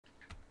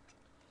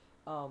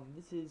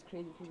This is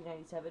Crazy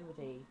 97 with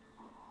a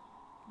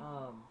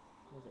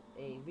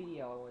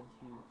video I want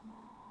to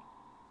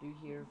do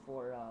here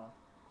for,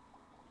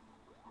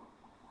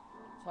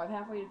 so I've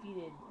halfway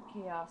defeated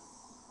Chaos,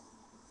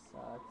 2,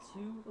 I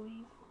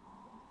believe,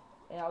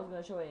 and I was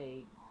going to show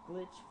a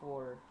glitch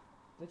for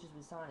glitches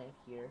with Sonic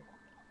here.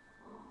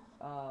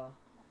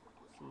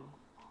 Let's see,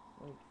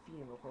 let me feed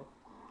him real quick,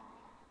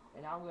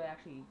 and now I'm going to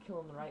actually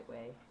kill him the right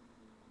way.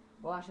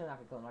 Well, actually, I'm not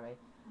going to kill him the right way.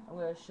 I'm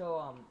going to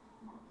show,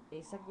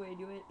 a second way to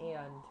do it,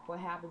 and what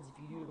happens if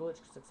you do the glitch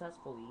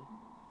successfully.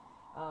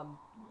 You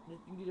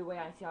do the way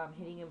I see how I'm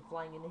hitting him,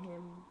 flying into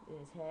him, in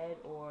his head,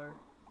 or,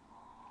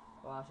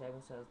 well, actually, I'm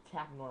going to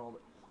attack normal,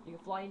 but you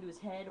can fly into his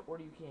head, or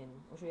you can,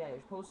 I'll show you how you're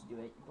supposed to do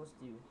it. You're supposed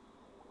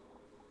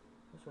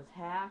to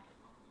attack,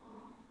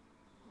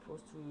 you're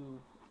supposed to,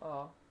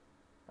 oh,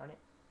 darn it.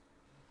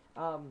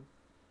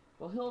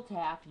 Well, he'll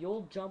attack,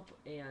 you'll jump,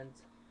 and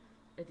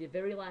at the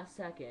very last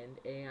second,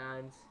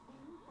 and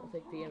I'll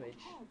take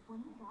damage.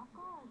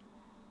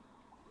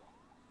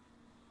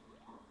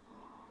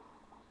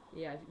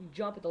 Yeah, if you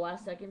jump at the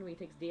last second when he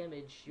takes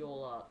damage,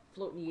 you'll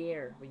float in the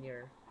air when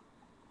you're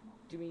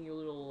doing your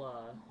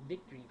little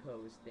victory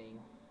pose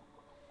thing.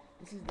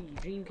 This is the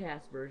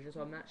Dreamcast version, so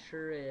I'm not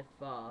sure if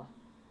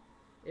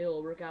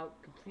it'll work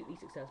out completely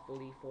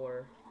successfully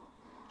for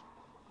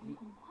the,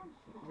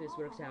 if this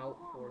works out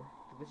for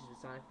the glitches with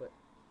Sonic, but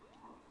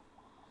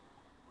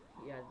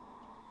yeah,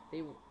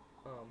 they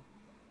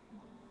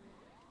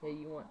yeah,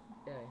 you want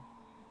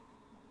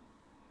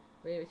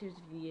but anyway, here's if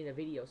you need a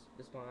video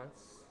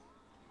response.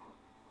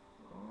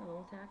 Oh,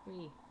 don't attack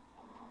me.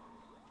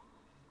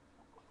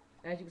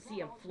 As you can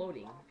see, I'm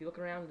floating. If you look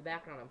around in the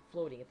background, I'm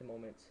floating at the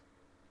moment.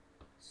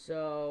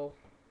 So,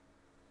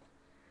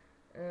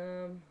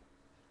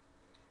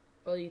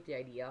 well, you get the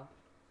idea.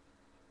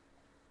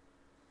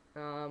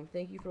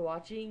 Thank you for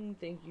watching.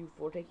 Thank you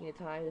for taking the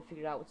time to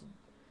figure out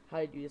how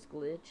to do this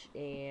glitch,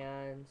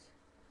 and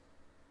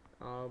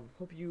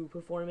hope you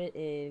perform it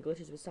in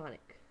Glitches with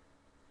Sonic.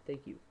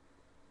 Thank you.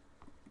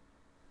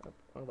 Oh,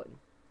 wrong button.